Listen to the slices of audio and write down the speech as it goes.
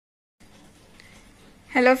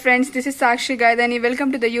Hello friends, this is Sakshi Gaidani.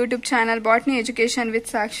 Welcome to the YouTube channel Botany Education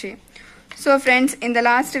with Sakshi. So friends, in the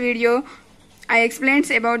last video, I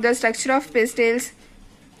explained about the structure of pistils,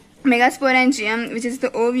 megasporogenesis, which is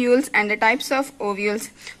the ovules and the types of ovules.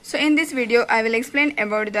 So in this video, I will explain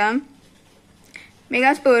about the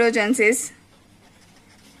megasporogenesis,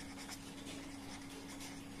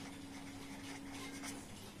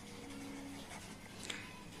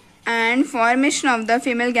 and formation of the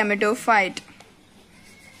female gametophyte.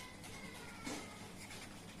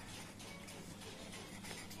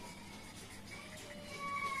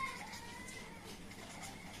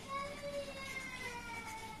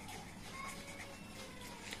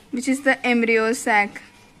 Which is the embryo sac.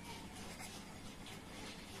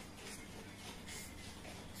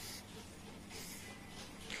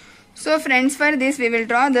 So friends, for this we will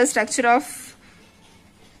draw the structure of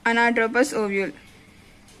anatropous ovule.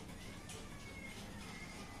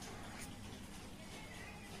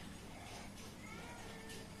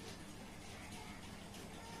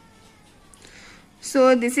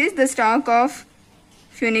 So this is the stalk of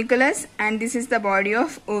funiculus and this is the body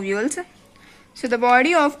of ovules. So the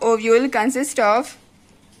body of ovule consists of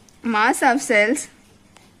mass of cells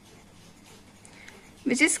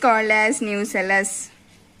which is called as nucellus.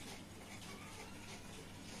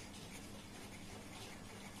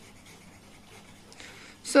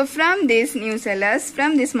 So from this nucellus,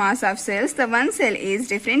 from this mass of cells, the one cell is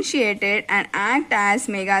differentiated and act as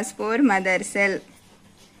megaspore mother cell.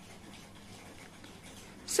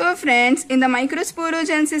 So friends, in the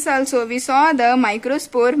microsporogenesis also we saw the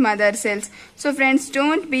microspore mother cells. So friends,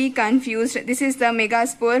 don't be confused. This is the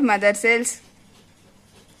megaspore mother cells.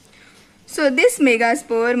 So this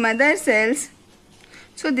megaspore mother cells,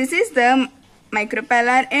 so this is the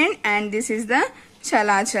micropellar end and this is the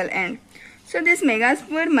chalachal end. So this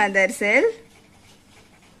megaspore mother cell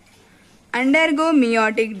undergo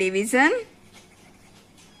meiotic division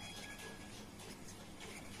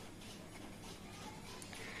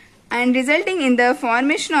and resulting in the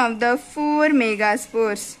formation of the 4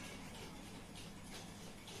 megaspores.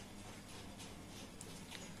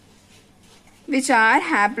 Which are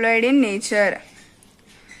haploid in nature.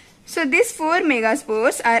 So these 4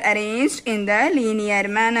 megaspores are arranged in the linear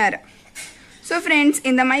manner. So friends,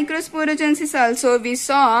 in the microsporogenesis also we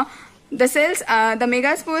saw the cells, the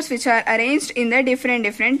megaspores which are arranged in the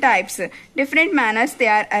different types. Different manners they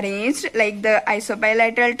are arranged, like the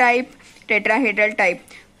isobilateral type, tetrahedral type.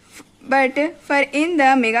 But for in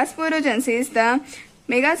the megasporogenesis, the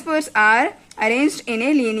megaspores are arranged in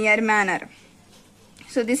a linear manner.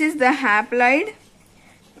 So this is the haploid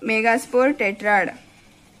megaspore tetrad.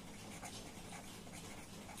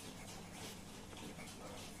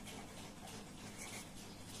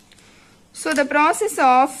 So the process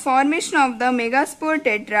of formation of the megaspore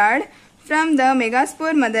tetrad from the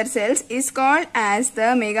megaspore mother cells is called as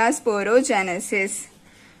the megasporogenesis.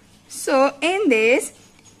 So in this,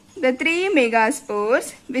 the 3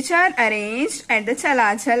 megaspores which are arranged at the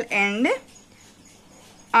chalachal end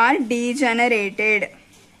are degenerated,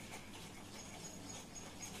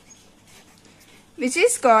 which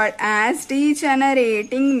is called as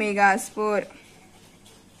degenerating megaspore.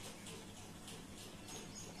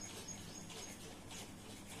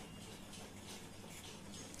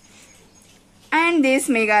 And these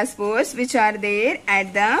megaspores which are there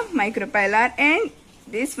at the micropellar end,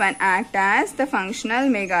 this one act as the functional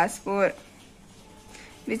megaspore,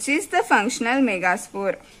 which is the functional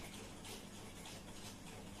megaspore.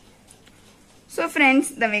 So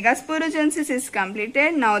friends, the megasporogenesis is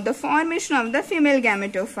completed. Now the formation of the female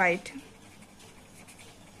gametophyte.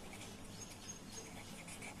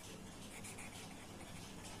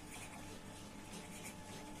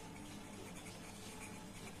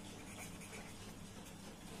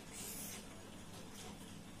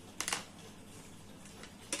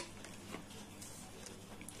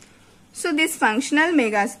 So this functional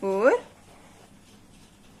megaspore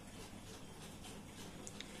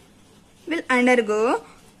will undergo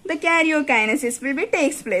the karyokinesis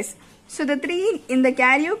takes place. So in the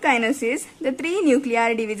karyokinesis, the 3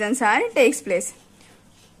 nuclear divisions takes place.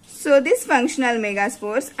 So this functional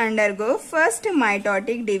megaspores undergo first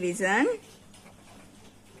mitotic division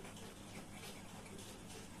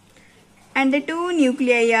and the 2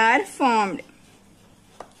 nuclei are formed,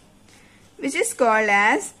 which is called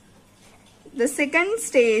as the second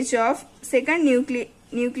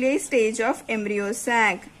nucleus stage of embryo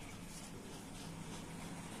sac.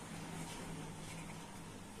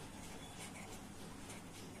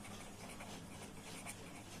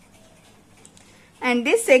 And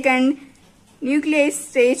this second nucleus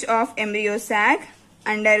stage of embryo sac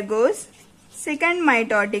undergoes second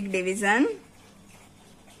mitotic division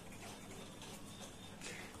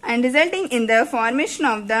and resulting in the formation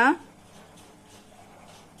of the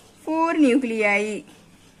 4 nuclei.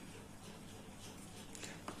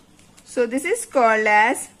 So this is called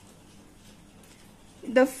as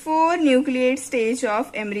the 4 nucleate stage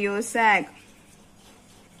of embryo sac.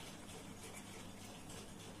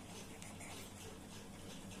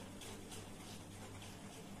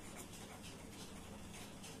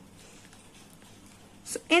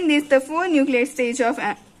 So in this, the 4 nucleate stage of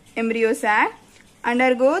embryo sac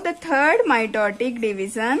undergo the 3rd mitotic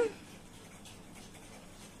division.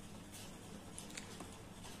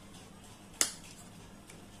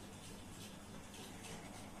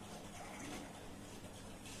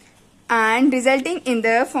 And resulting in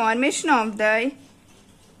the formation of the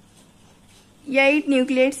 8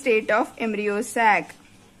 nucleate state of embryo sac.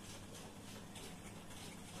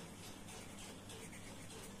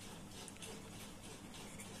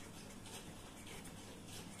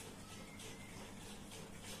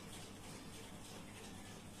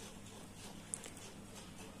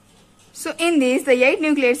 So in this, the 8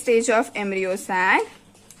 nucleate stage of embryo sac.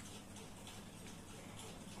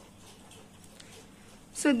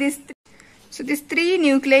 So these 3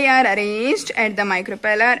 nuclei are arranged at the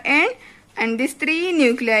micropellar end, and these 3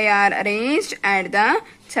 nuclei are arranged at the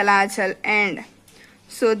chalachal end.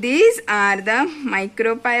 So these are the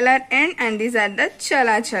micropellar end and these are the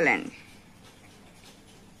chalachal end.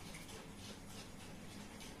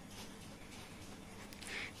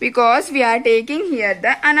 Because we are taking here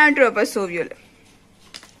the anatropous ovule.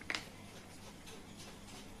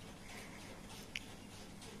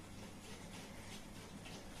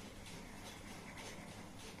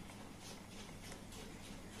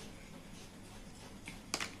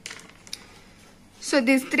 So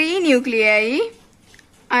these 3 nuclei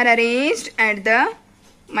are arranged at the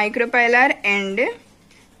micropellar end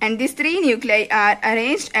and these 3 nuclei are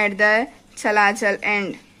arranged at the chalachal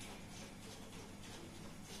end.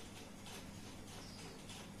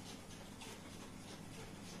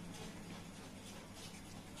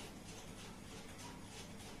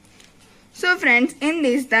 So friends, in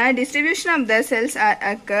this the distribution of the cells are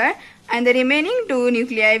occur and the remaining 2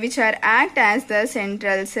 nuclei which are act as the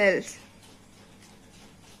central cells.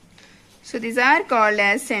 So these are called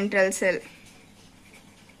as central cell.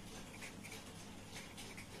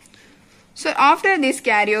 So after this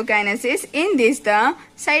karyokinesis, in this the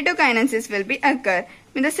cytokinesis will be occur.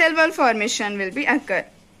 When the cell wall formation will be occur.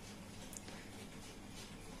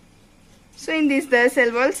 So in this the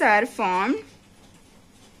cell walls are formed.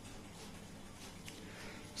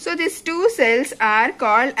 So these 2 cells are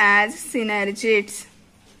called as synergids.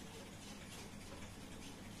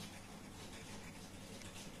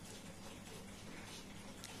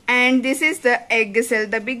 And this is the egg cell.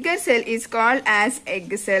 The bigger cell is called as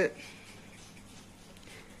egg cell.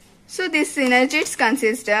 So these synergids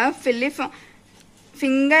consist of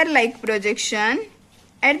finger-like projection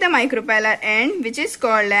at the micropellar end, which is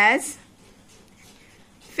called as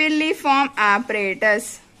filiform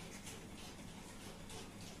apparatus.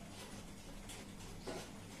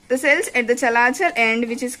 The cells at the chalachal end,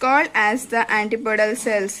 which is called as the antipodal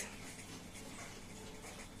cells.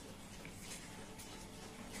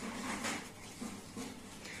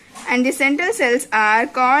 And the central cells are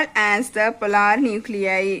called as the polar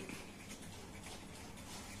nuclei.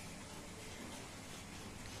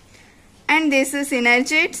 And these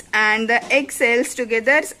synergids and the egg cells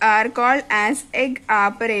together are called as egg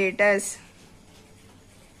apparatus.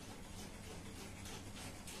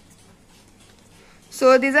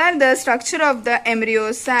 So these are the structure of the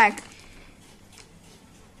embryo sac.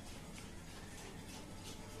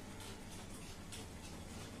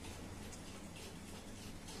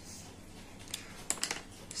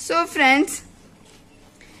 So friends,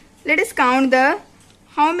 let us count the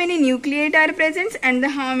how many nuclei are present and the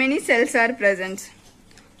how many cells are present.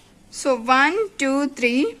 So 1, 2,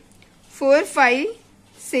 3, 4, 5,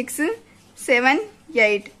 6, 7,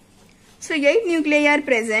 8. So 8 nuclei are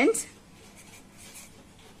present.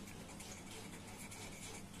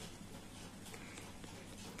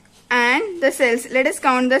 And the cells, let us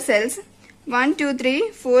count the cells. 1, 2, 3,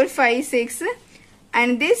 4, 5, 6.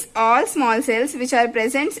 And these all small cells which are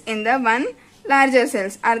present in the one larger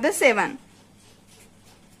cells are the 7.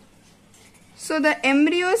 So the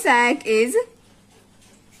embryo sac is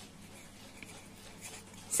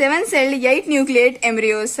 7-celled 8 nucleate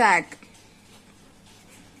embryo sac.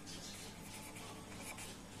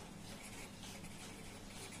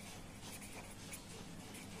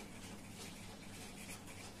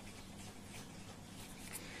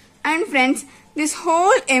 And friends, This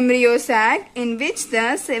whole embryo sac in which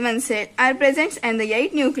the 7 cells are present and the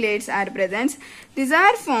 8 nucleates are present, these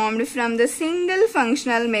are formed from the single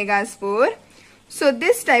functional megaspore. So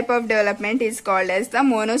this type of development is called as the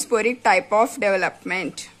monosporic type of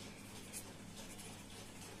development.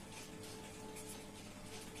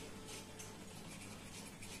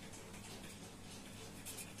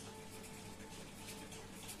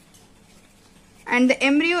 And the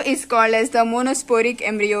embryo is called as the monsporic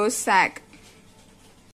embryo sac.